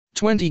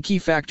20 key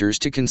factors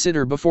to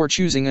consider before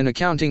choosing an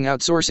accounting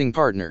outsourcing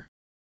partner.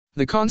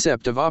 The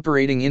concept of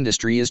operating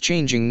industry is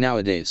changing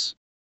nowadays.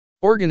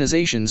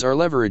 Organizations are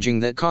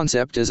leveraging that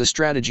concept as a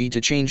strategy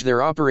to change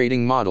their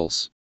operating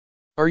models.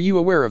 Are you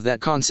aware of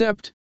that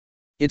concept?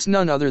 It's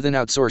none other than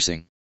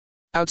outsourcing.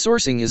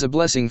 Outsourcing is a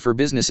blessing for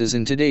businesses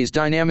in today's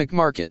dynamic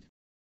market.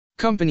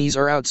 Companies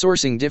are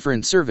outsourcing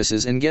different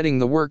services and getting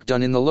the work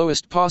done in the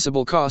lowest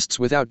possible costs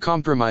without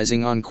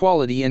compromising on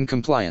quality and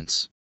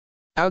compliance.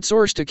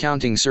 Outsourced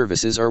accounting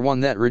services are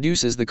one that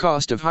reduces the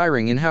cost of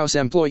hiring in-house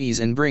employees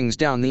and brings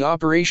down the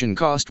operation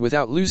cost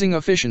without losing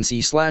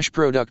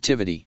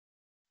efficiency/productivity.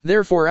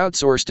 Therefore,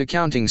 outsourced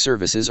accounting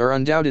services are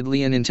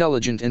undoubtedly an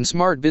intelligent and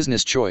smart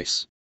business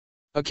choice.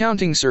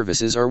 Accounting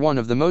services are one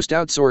of the most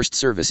outsourced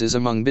services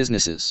among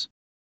businesses.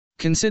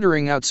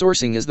 Considering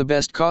outsourcing as the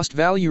best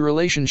cost-value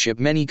relationship,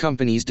 many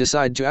companies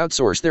decide to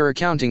outsource their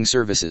accounting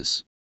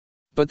services.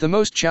 But the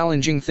most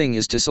challenging thing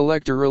is to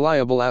select a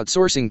reliable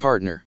outsourcing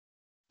partner.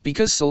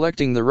 Because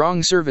selecting the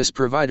wrong service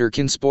provider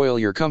can spoil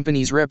your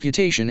company's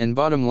reputation and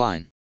bottom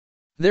line.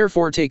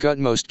 Therefore, take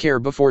utmost care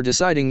before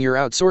deciding your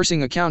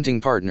outsourcing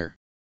accounting partner.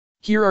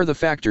 Here are the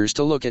factors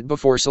to look at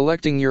before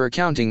selecting your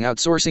accounting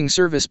outsourcing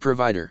service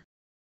provider.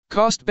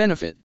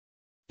 Cost-benefit.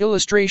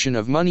 Illustration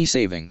of money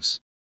savings.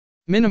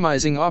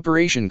 Minimizing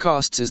operation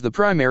costs is the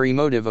primary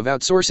motive of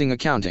outsourcing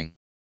accounting.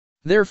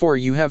 Therefore,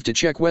 you have to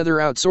check whether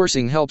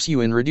outsourcing helps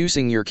you in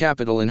reducing your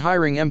capital and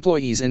hiring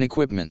employees and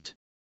equipment.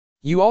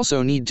 You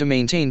also need to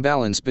maintain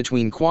balance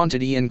between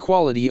quantity and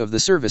quality of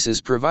the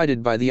services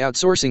provided by the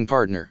outsourcing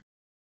partner.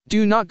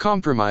 Do not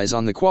compromise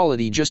on the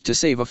quality just to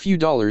save a few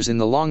dollars in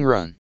the long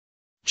run.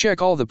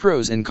 Check all the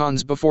pros and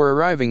cons before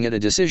arriving at a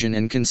decision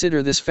and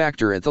consider this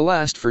factor at the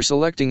last for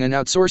selecting an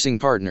outsourcing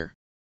partner.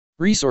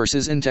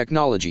 Resources and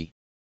technology.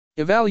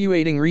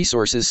 Evaluating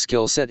resources,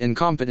 skill set and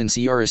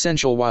competency are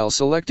essential while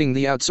selecting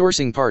the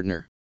outsourcing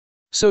partner.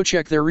 So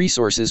check their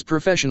resources,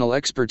 professional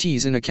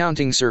expertise in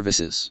accounting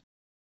services.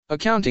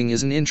 Accounting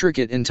is an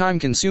intricate and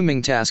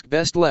time-consuming task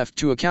best left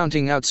to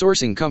accounting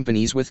outsourcing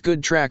companies with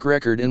good track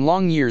record and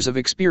long years of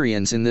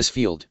experience in this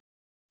field.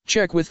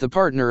 Check with the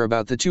partner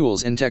about the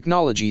tools and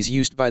technologies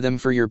used by them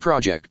for your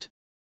project.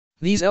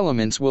 These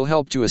elements will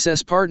help to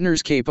assess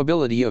partners'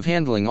 capability of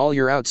handling all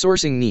your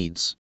outsourcing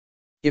needs.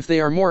 If they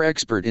are more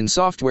expert in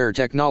software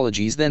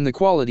technologies, then the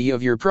quality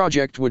of your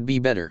project would be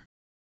better.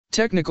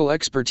 Technical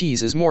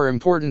expertise is more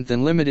important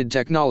than limited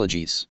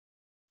technologies.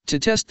 To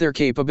test their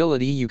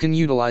capability, you can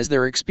utilize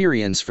their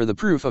experience for the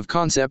proof of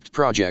concept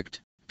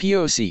project,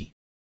 POC.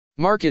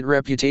 Market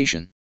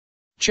reputation.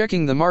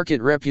 Checking the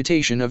market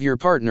reputation of your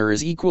partner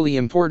is equally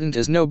important,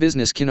 as no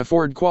business can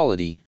afford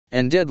quality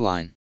and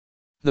deadline.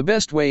 The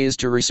best way is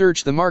to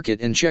research the market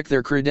and check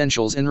their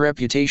credentials and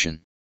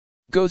reputation.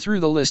 Go through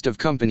the list of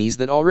companies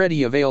that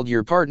already availed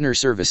your partner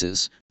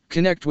services,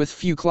 connect with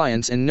few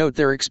clients and note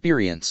their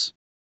experience.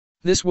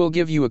 This will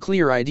give you a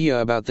clear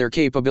idea about their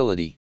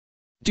capability.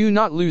 Do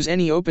not lose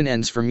any open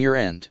ends from your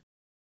end.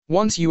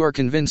 Once you are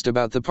convinced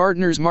about the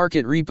partner's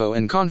market repo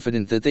and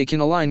confident that they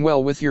can align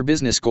well with your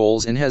business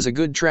goals and has a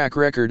good track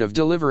record of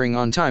delivering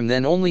on time,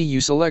 then only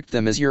you select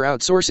them as your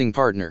outsourcing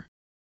partner.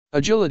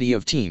 Agility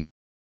of team.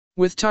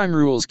 With time,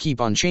 rules keep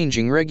on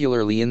changing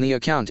regularly in the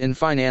account and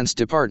finance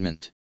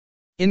department.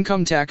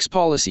 Income tax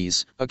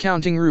policies,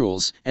 accounting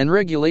rules and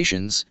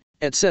regulations,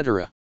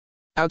 etc.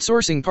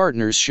 Outsourcing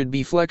partners should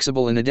be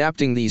flexible in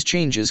adapting these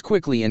changes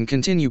quickly and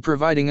continue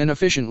providing an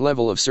efficient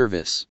level of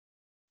service.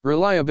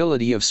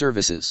 Reliability of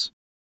services.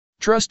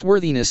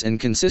 Trustworthiness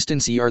and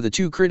consistency are the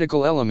two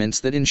critical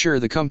elements that ensure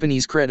the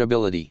company's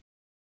credibility.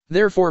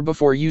 Therefore,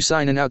 before you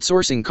sign an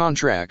outsourcing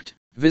contract,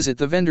 visit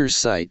the vendor's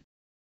site.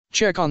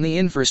 Check on the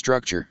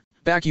infrastructure,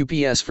 back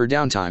UPS for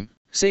downtime,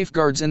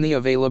 safeguards and the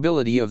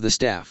availability of the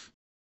staff.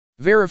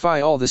 Verify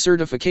all the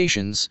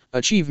certifications,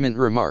 achievement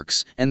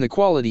remarks, and the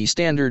quality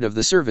standard of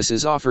the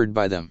services offered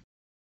by them.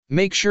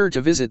 Make sure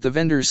to visit the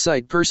vendor's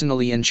site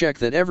personally and check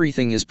that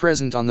everything is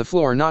present on the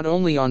floor, not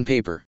only on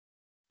paper.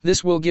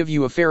 This will give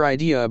you a fair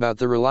idea about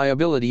the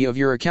reliability of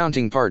your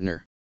accounting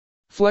partner.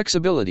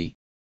 Flexibility.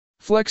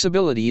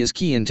 Flexibility is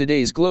key in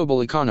today's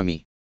global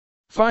economy.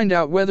 Find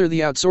out whether the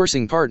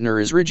outsourcing partner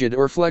is rigid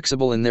or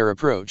flexible in their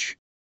approach.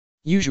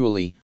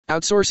 Usually,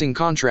 outsourcing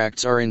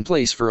contracts are in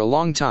place for a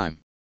long time.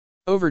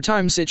 Over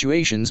time,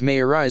 situations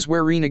may arise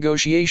where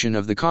renegotiation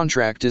of the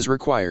contract is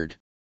required.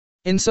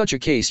 In such a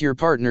case, your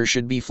partner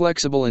should be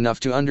flexible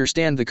enough to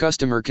understand the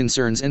customer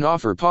concerns and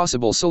offer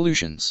possible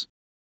solutions.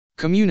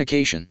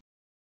 Communication.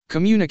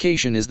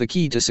 Communication is the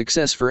key to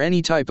success for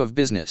any type of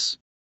business.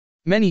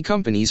 Many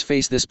companies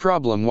face this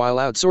problem while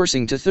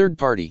outsourcing to third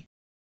party.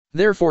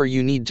 Therefore,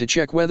 you need to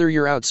check whether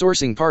your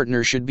outsourcing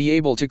partner should be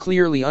able to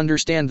clearly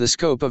understand the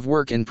scope of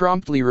work and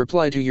promptly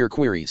reply to your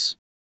queries.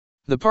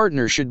 The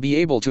partner should be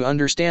able to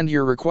understand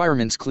your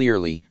requirements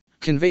clearly,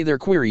 convey their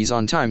queries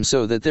on time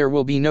so that there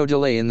will be no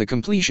delay in the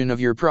completion of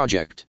your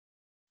project.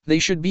 They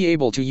should be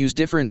able to use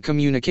different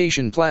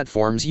communication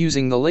platforms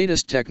using the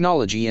latest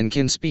technology and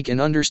can speak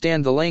and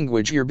understand the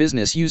language your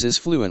business uses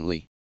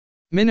fluently.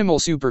 Minimal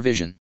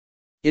supervision.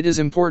 It is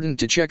important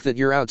to check that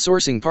your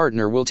outsourcing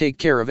partner will take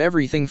care of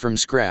everything from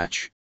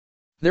scratch.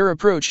 Their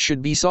approach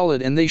should be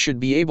solid and they should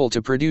be able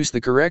to produce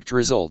the correct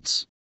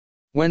results.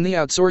 When the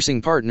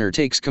outsourcing partner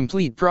takes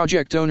complete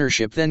project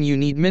ownership, then you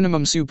need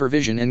minimum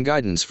supervision and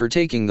guidance for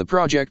taking the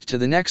project to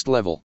the next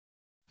level.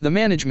 The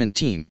management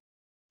team.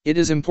 It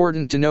is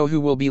important to know who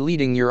will be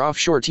leading your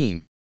offshore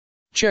team.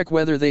 Check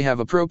whether they have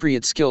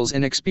appropriate skills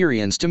and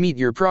experience to meet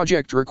your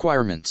project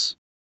requirements.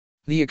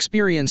 The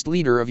experienced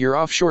leader of your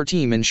offshore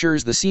team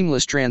ensures the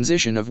seamless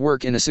transition of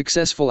work and a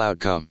successful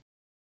outcome.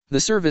 The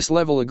service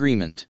level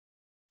agreement.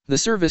 The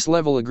service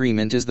level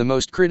agreement is the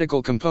most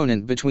critical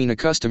component between a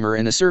customer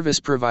and a service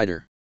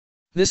provider.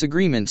 This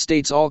agreement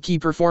states all key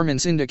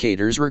performance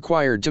indicators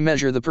required to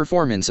measure the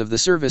performance of the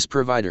service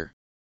provider.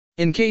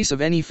 In case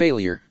of any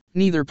failure,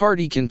 neither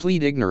party can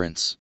plead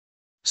ignorance.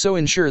 So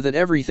ensure that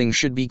everything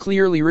should be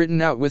clearly written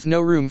out with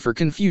no room for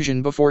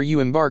confusion before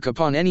you embark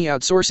upon any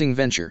outsourcing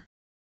venture.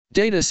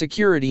 Data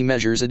security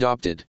measures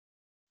adopted.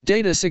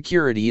 Data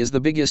security is the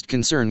biggest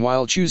concern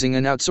while choosing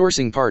an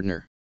outsourcing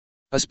partner.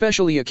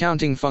 Especially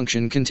accounting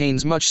function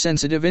contains much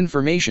sensitive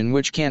information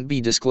which can't be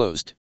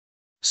disclosed.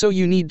 So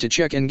you need to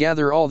check and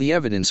gather all the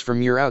evidence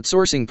from your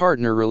outsourcing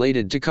partner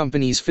related to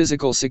company's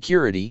physical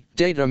security,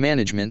 data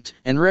management,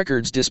 and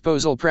records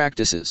disposal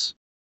practices.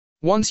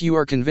 Once you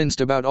are convinced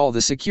about all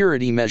the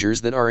security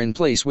measures that are in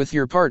place with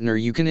your partner,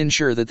 you can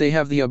ensure that they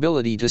have the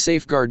ability to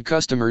safeguard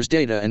customers'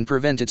 data and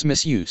prevent its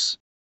misuse.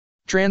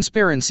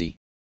 Transparency.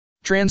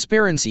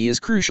 Transparency is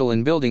crucial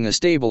in building a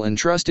stable and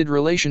trusted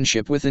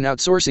relationship with an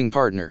outsourcing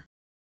partner.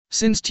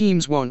 Since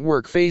teams won't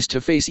work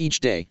face-to-face each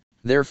day,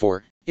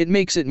 therefore, it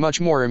makes it much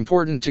more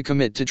important to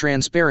commit to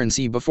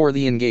transparency before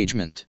the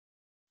engagement.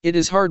 It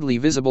is hardly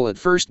visible at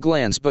first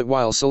glance, but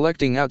while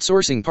selecting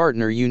outsourcing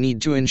partner you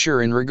need to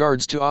ensure in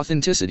regards to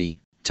authenticity,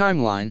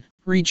 timeline,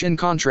 reach and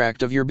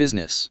contract of your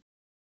business.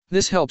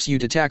 This helps you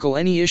to tackle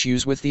any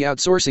issues with the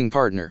outsourcing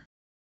partner.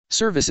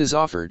 Services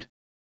offered.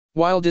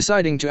 While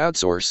deciding to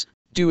outsource,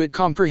 do it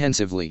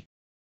comprehensively.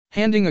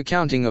 Handing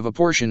accounting of a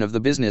portion of the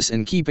business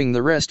and keeping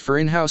the rest for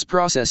in-house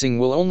processing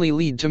will only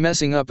lead to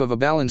messing up of a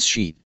balance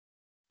sheet.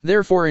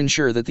 Therefore,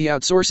 ensure that the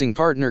outsourcing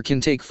partner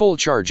can take full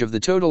charge of the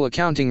total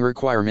accounting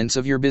requirements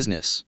of your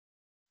business.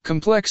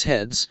 Complex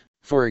heads,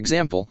 for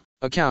example,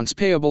 accounts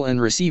payable and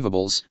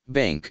receivables,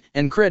 bank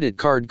and credit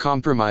card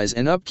compromise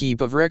and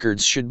upkeep of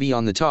records should be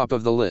on the top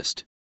of the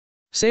list.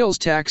 Sales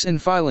tax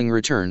and filing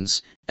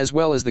returns, as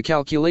well as the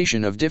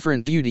calculation of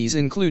different duties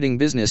including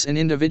business and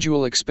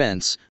individual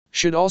expense,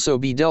 should also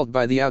be dealt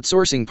by the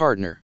outsourcing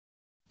partner.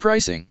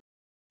 Pricing.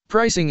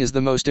 Pricing is the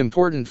most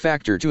important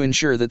factor to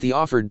ensure that the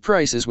offered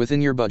price is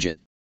within your budget.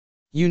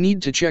 You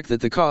need to check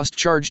that the cost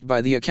charged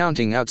by the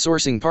accounting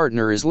outsourcing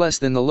partner is less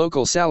than the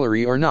local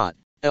salary or not,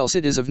 else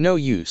it is of no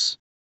use.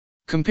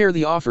 Compare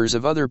the offers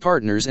of other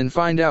partners and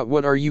find out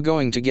what are you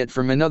going to get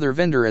from another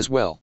vendor as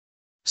well.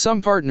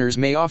 Some partners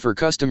may offer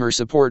customer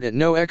support at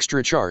no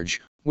extra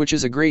charge, which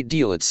is a great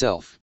deal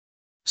itself.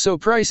 So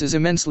price is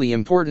immensely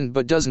important,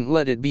 but doesn't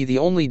let it be the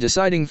only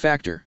deciding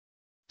factor.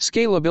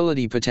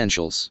 Scalability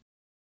potentials.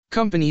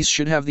 Companies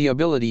should have the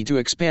ability to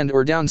expand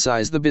or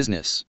downsize the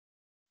business.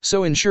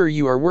 So ensure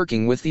you are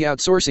working with the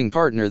outsourcing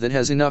partner that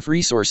has enough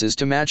resources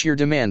to match your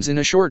demands in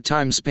a short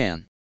time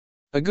span.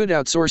 A good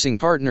outsourcing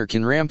partner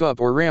can ramp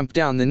up or ramp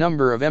down the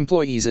number of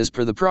employees as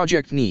per the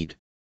project need.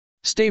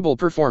 Stable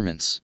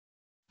performance.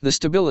 The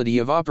stability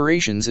of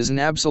operations is an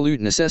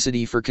absolute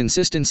necessity for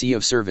consistency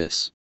of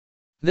service.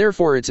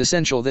 Therefore, it's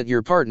essential that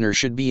your partner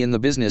should be in the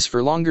business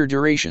for longer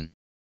duration.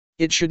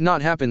 It should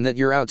not happen that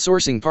your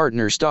outsourcing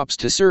partner stops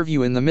to serve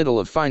you in the middle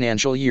of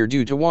financial year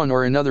due to one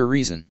or another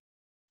reason.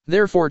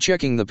 Therefore,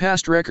 checking the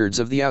past records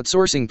of the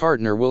outsourcing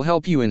partner will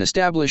help you in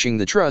establishing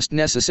the trust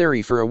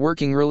necessary for a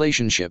working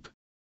relationship.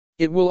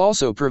 It will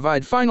also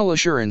provide final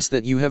assurance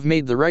that you have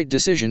made the right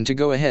decision to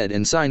go ahead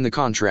and sign the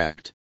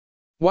contract.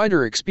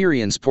 Wider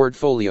experience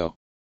portfolio.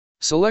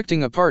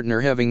 Selecting a partner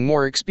having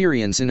more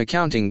experience in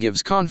accounting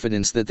gives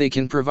confidence that they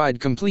can provide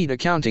complete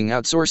accounting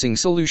outsourcing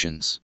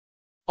solutions.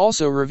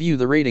 Also review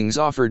the ratings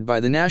offered by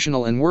the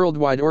national and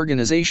worldwide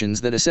organizations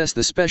that assess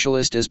the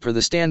specialist as per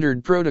the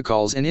standard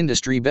protocols and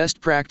industry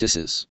best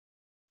practices.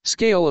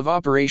 Scale of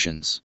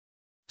operations.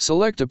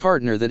 Select a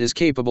partner that is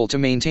capable to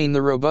maintain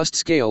the robust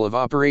scale of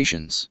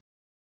operations.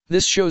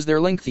 This shows their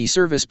lengthy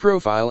service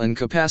profile and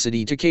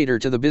capacity to cater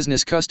to the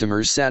business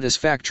customers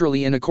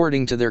satisfactorily and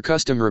according to their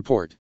custom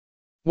report.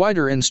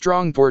 Wider and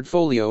strong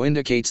portfolio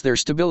indicates their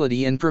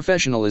stability and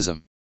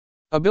professionalism.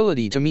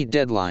 Ability to meet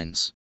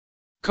deadlines.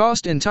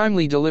 Cost and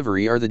timely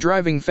delivery are the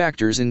driving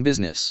factors in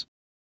business.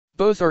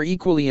 Both are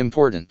equally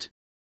important.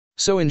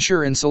 So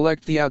ensure and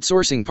select the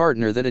outsourcing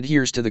partner that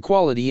adheres to the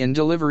quality and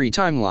delivery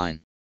timeline.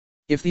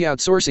 If the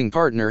outsourcing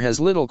partner has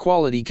little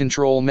quality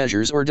control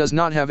measures or does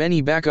not have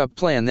any backup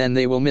plan, then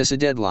they will miss a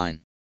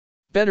deadline.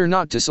 Better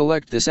not to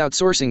select this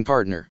outsourcing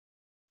partner.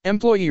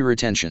 Employee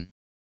retention.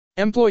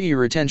 Employee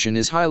retention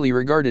is highly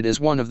regarded as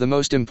one of the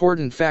most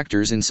important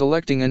factors in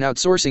selecting an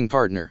outsourcing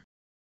partner.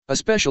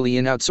 Especially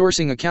in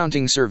outsourcing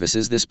accounting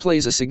services, this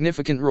plays a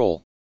significant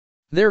role.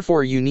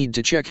 Therefore, you need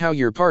to check how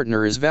your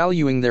partner is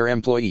valuing their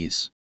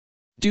employees.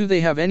 Do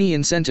they have any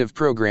incentive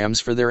programs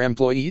for their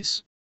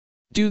employees?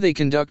 Do they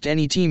conduct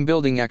any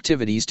team-building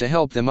activities to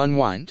help them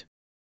unwind?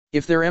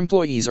 If their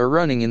employees are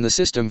running in the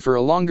system for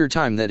a longer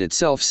time, that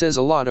itself says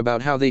a lot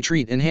about how they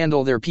treat and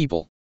handle their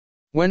people.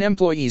 When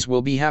employees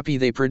will be happy,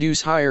 they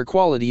produce higher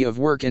quality of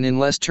work and in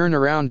less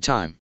turnaround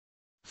time.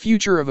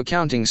 Future of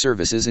accounting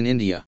services in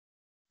India.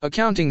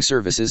 Accounting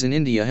services in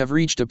India have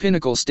reached a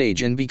pinnacle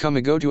stage and become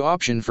a go-to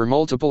option for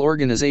multiple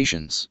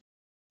organizations.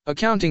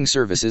 Accounting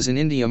services in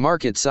India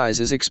market size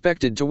is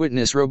expected to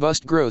witness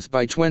robust growth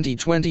by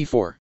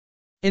 2024.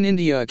 In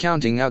India,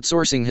 accounting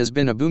outsourcing has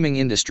been a booming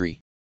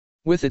industry.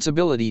 With its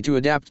ability to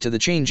adapt to the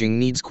changing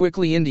needs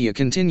quickly, India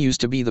continues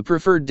to be the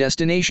preferred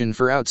destination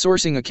for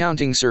outsourcing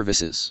accounting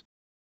services.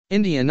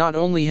 India not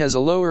only has a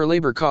lower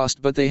labor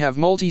cost, but they have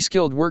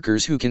multi-skilled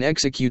workers who can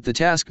execute the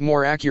task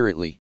more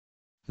accurately.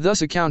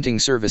 Thus, accounting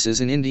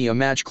services in India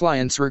match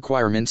clients'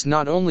 requirements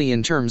not only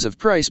in terms of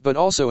price but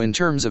also in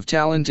terms of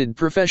talented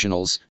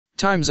professionals,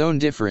 time zone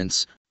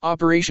difference,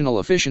 operational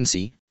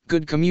efficiency,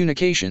 good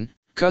communication,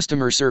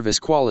 customer service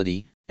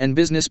quality, and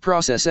business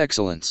process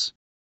excellence.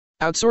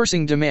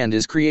 Outsourcing demand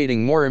is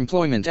creating more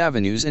employment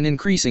avenues and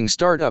increasing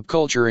startup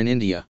culture in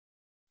India.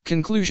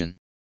 Conclusion.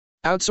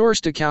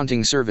 Outsourced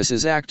accounting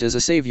services act as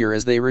a savior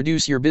as they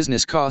reduce your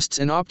business costs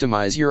and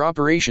optimize your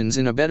operations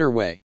in a better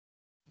way.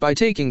 By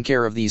taking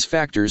care of these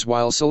factors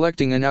while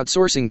selecting an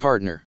outsourcing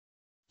partner,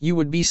 you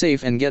would be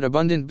safe and get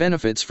abundant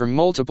benefits from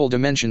multiple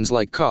dimensions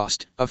like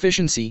cost,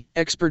 efficiency,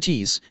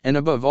 expertise, and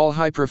above all,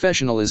 high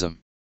professionalism.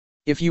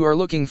 If you are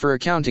looking for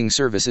accounting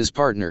services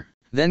partner,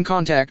 then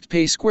contact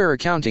PaySquare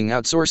Accounting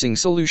Outsourcing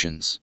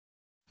Solutions.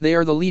 They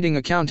are the leading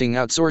accounting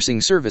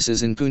outsourcing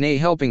services in Pune,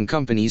 helping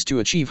companies to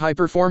achieve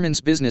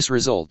high-performance business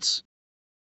results.